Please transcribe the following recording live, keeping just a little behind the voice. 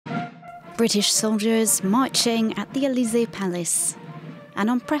British soldiers marching at the Élysée Palace. An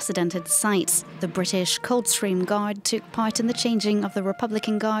unprecedented sight. The British Coldstream Guard took part in the changing of the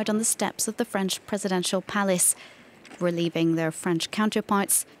Republican Guard on the steps of the French presidential palace, relieving their French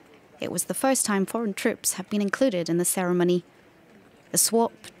counterparts. It was the first time foreign troops have been included in the ceremony. A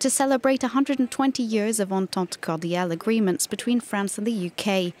swap to celebrate 120 years of Entente Cordiale agreements between France and the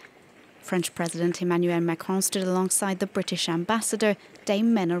UK. French President Emmanuel Macron stood alongside the British ambassador,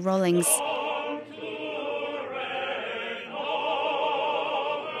 Dame Mena Rawlings.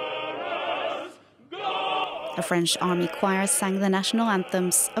 A French army choir sang the national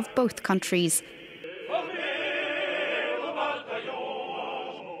anthems of both countries.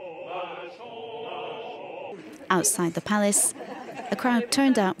 Outside the palace, a crowd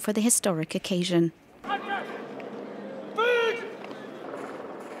turned out for the historic occasion.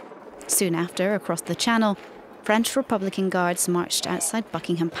 Soon after, across the Channel, French Republican Guards marched outside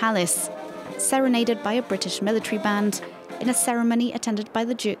Buckingham Palace, serenaded by a British military band in a ceremony attended by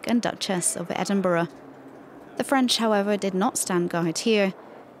the Duke and Duchess of Edinburgh. The French, however, did not stand guard here,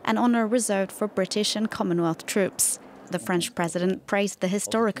 an honour reserved for British and Commonwealth troops. The French president praised the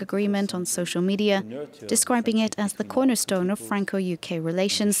historic agreement on social media, describing it as the cornerstone of Franco-UK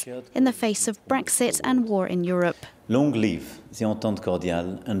relations in the face of Brexit and war in Europe. Long live the Entente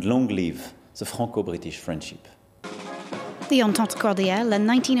Cordiale and long live the Franco-British friendship. The Entente Cordiale, a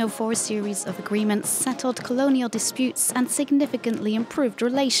 1904 series of agreements, settled colonial disputes and significantly improved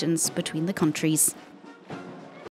relations between the countries.